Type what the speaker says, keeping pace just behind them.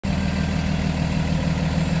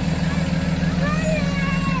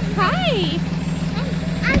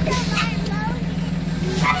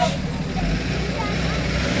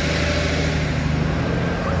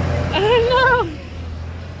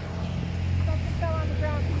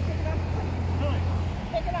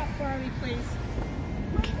please.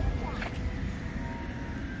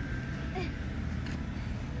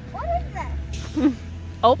 What is this?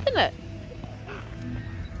 Open it.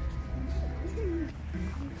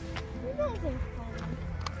 You guys are funny.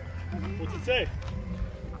 What's it say?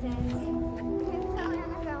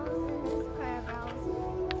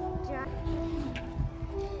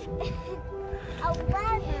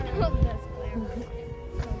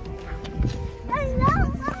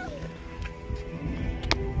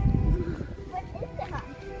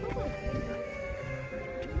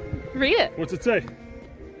 Read it. What's it say?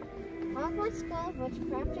 Hogwarts School of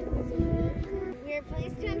Witchcraft and Wizardry. We are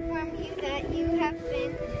pleased to inform you that you have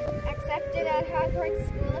been accepted at Hogwarts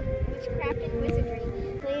School of Witchcraft and Wizardry.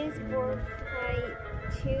 Please board flight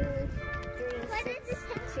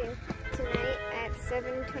 2362 tonight at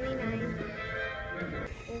 7:29.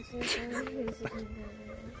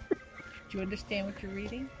 Do you understand what you're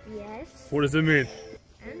reading? Yes. What does it mean?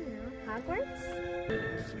 I don't know. Hogwarts?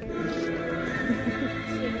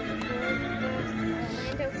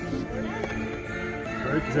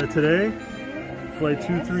 Right, is that today? Flight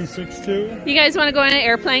 2362? You guys want to go on an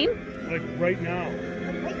airplane? Like right now.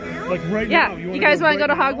 Right now? Like right Yeah. now. You guys want to go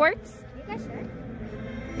to now? Hogwarts? You guys sure?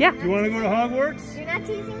 Yeah. You want to go to Hogwarts? You're not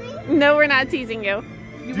teasing me? No, we're not teasing you.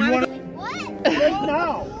 Do you want to? What? Right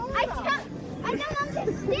now. I don't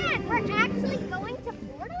understand. We're actually going to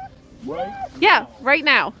Florida? Right? Yeah, right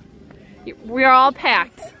now. We're all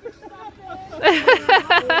packed.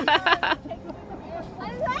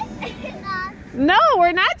 No,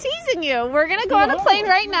 we're not teasing you. We're going to go on a plane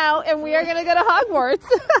right now and we are going to go to Hogwarts.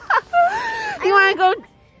 You want to go?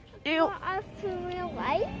 For real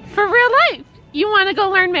life? For real life. You want to go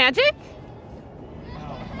learn magic?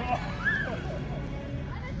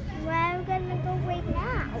 Well, I'm gonna go right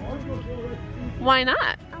now. Why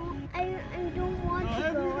not? I don't want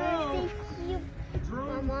to go. I think you,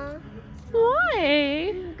 Mama.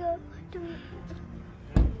 Why? Go to.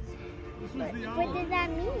 What does that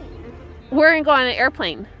mean? We're going to go on an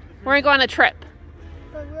airplane. We're going to go on a trip.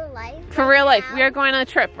 For real life? For real life. We are going on a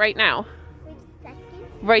trip right now. Wait a second.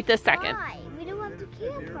 Right this second. Why? We don't have to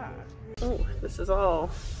camper. Oh, this is all.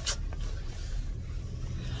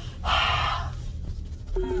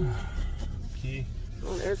 Key.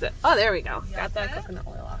 Oh, there's it. Oh, there we go. Got that coconut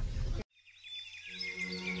oil off.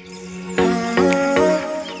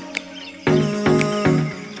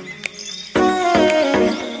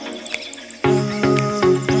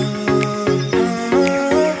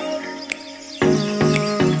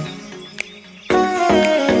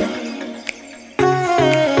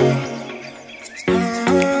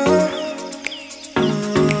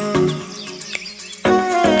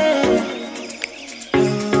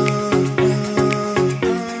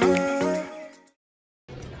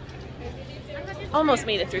 Almost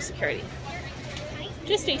made it through security.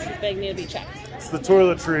 Just Stacy's bag needed to be checked. It's the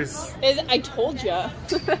toiletries. I told ya.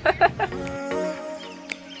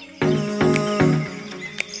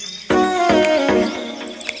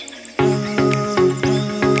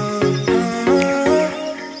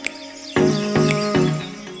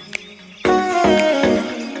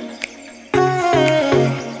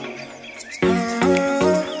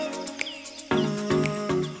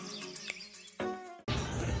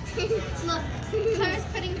 Look, Clara's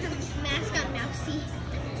putting her mask on Mousy.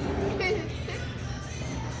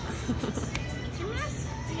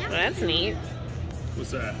 That's neat.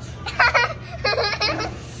 What's that? I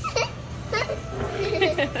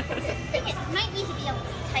think it might need to be a little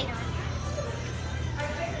tighter.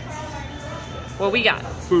 What we got?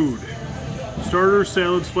 Food. Starters,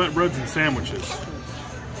 salads, flatbreads, and sandwiches.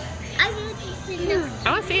 I want to see the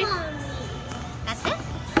I want to see. That's it?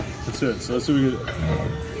 That's it. So that's what we get.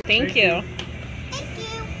 Thank you. Thank you.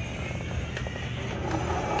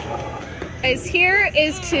 As here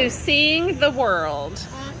is to seeing the world.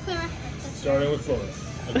 Clara. Starting with Florida.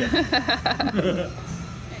 Okay.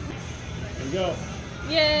 Here we go.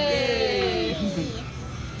 Yay!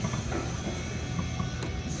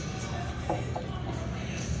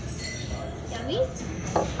 Yummy?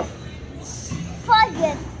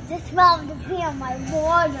 Forget the smell of the pee on my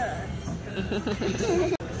water.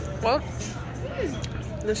 Well,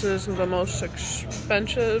 this is the most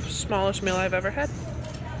expensive, smallest meal I've ever had.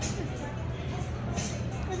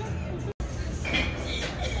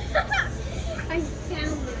 I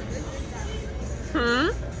found it.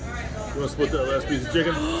 You want to split that last piece of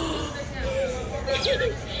chicken?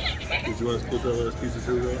 Did you want to split that last piece of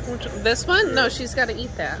food? This one? No, she's got to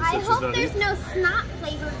eat that. I she's hope not there's eating? no snot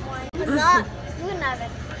flavored one. Not, you can have it.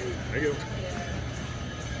 There you go.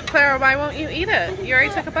 Clara, why won't you eat it? You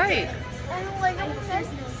already took a bite. I don't like it.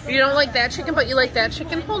 You don't like that chicken, but you like that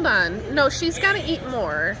chicken? Hold on. No, she's got to eat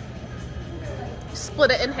more.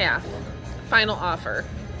 split it in half. Final offer.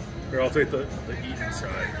 Here, I'll take the eating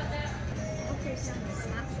side. Okay, so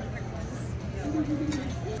snack flavored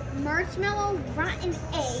ones. Marshmallow, rotten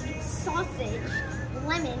egg, sausage,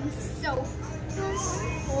 lemon, soap. I'm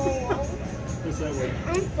full. What's that one?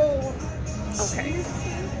 I'm full. Okay.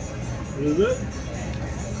 What is it?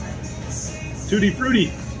 Tutti Frutti.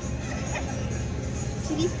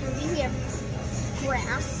 Tutti Frutti, we have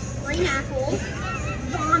grass, green apple,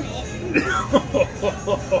 vomit,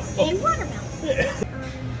 and watermelon.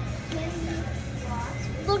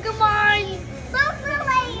 Look at mine! Look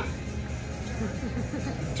really!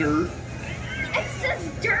 Dirt. It says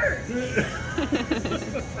dirt!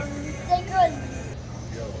 They're good.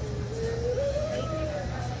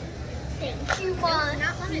 Thank you, Mom.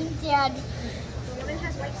 Not lemon. Dad. Lemon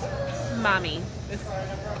has white sauce. Mommy. It's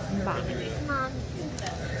mommy. Mom.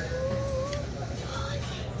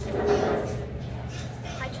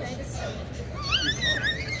 I tried the soap.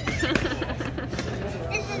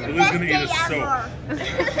 This is the Lily's best gonna eat day a soap. ever.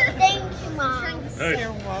 Thank you, Mom. Hey.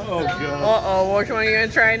 Oh, God. Uh-oh, which one are you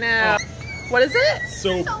gonna try now? What is it?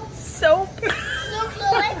 Soap. Soap. So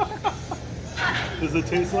good. Does it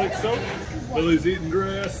taste like soap? Lily's eating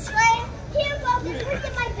grass. Here, Bob, just look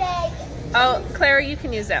in my bag. Oh, Clara, you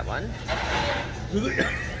can use that one. Fine.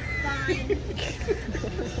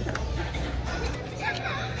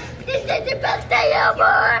 This is the best day ever. I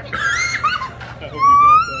hope you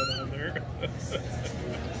got that on there.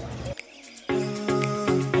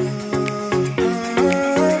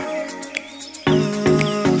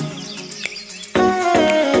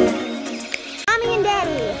 Mommy and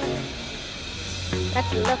Daddy.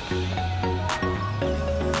 Let's look.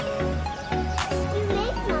 You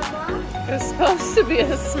make, Mama. It's supposed to be a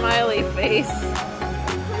smiley face. I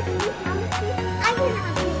can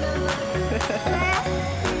have you,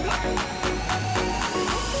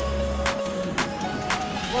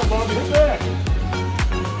 Come on, Bobby, hit back.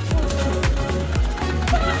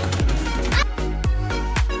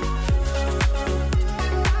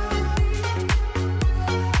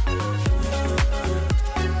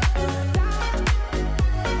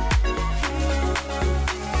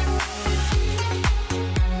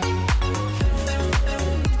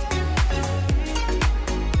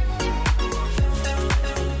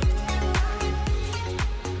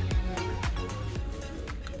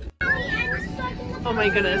 Oh my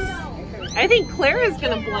goodness. I think Clara's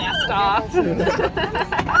gonna blast off. I'm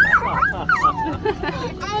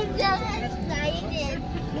so excited.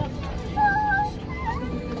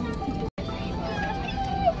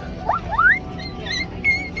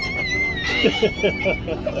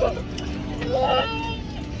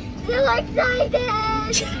 So excited!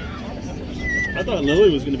 I thought Lily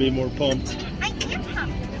was going to be more pumped. I am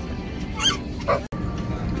pumped.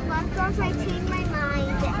 Once I changed my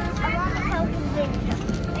mind. I want to help you.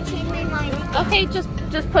 I changed my mind. Okay, just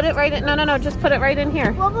put it right in. No, just put it right in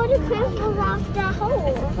here. What about the crystals off the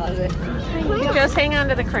hole? You just hang on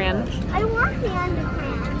to the crayon. I want the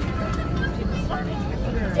underground.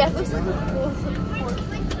 Yeah, it looks like a cool support.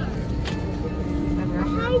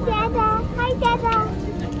 Hi, Dada. Hi, Dada.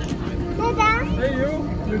 Dada. Hey,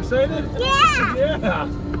 you excited? Yeah. Yeah.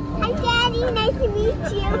 Hi, Daddy. Nice to meet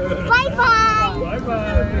you. Bye-bye.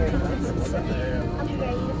 Bye-bye. I'm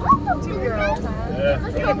ready. Two girls. Yeah.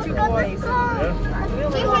 Let's go. Let's go. Let's go. Yeah.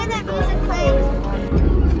 Do you hear that music playing?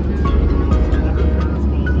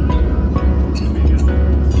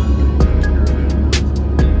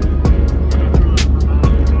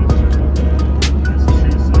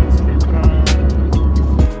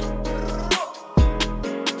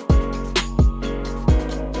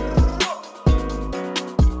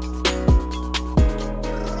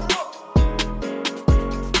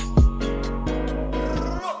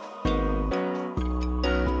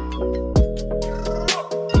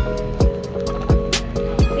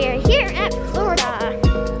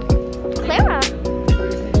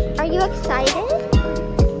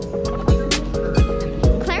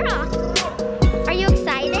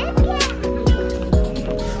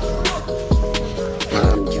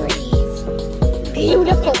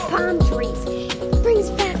 Beautiful palm trees. Brings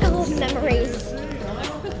back old memories.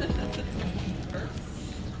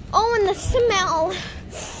 Oh, and the smell.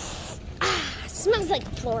 Ah, smells like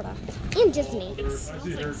Florida and Disney.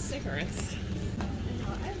 Cigarettes.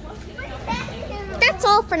 That's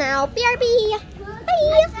all for now. BRB.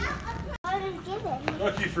 Bye.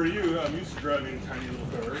 Lucky for you, I'm used to driving tiny little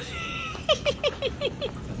cars.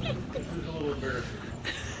 This is a little embarrassing.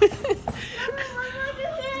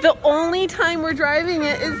 The only time we're driving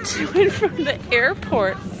it is to and from the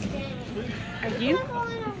airport. Are you?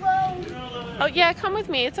 Oh yeah, come with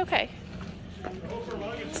me. It's okay. Go for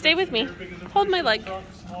luggage Stay with me. Hold my leg.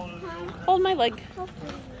 Hold my leg.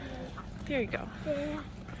 There you go.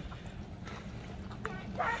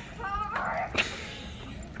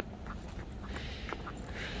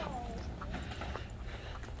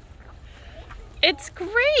 It's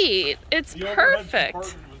great. It's perfect.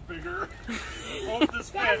 What is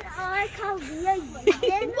that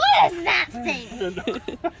thing?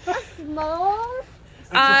 A small?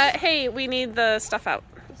 Hey, we need the stuff out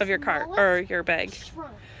of your car or your bag.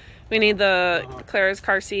 We need the Clara's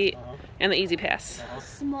car seat and the Easy Pass. The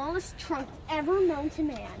smallest trunk ever known to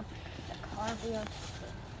man.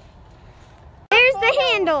 There's the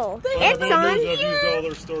handle. It's on I've here. used all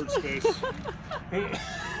their storage space.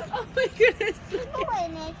 Oh my goodness.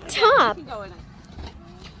 Top. Go in it.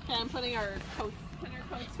 Okay, I'm putting our coats.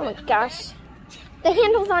 Oh my gosh. The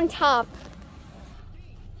handle's on top.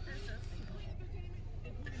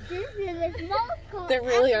 There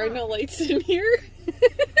really are no lights in here.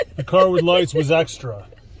 The car with lights was extra.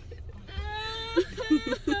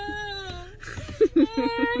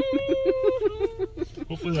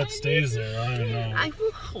 Hopefully that stays there. I don't know. I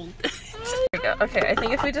will hold it. There we go. Okay, I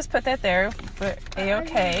think if we just put that there, we're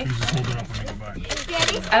A-okay. You just hold it up when I go back.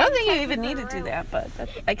 I don't think you even need to do that, but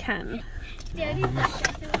I can.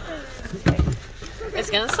 It's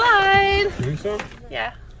gonna slide. You think so?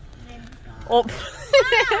 Yeah. Oh. Is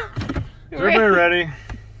everybody ready?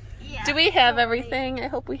 Do we have everything? I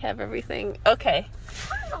hope we have everything. Okay.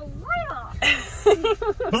 I'm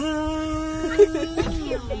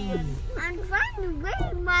trying to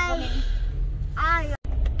wait my eye.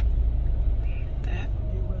 That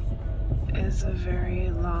is a very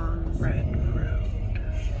long red road.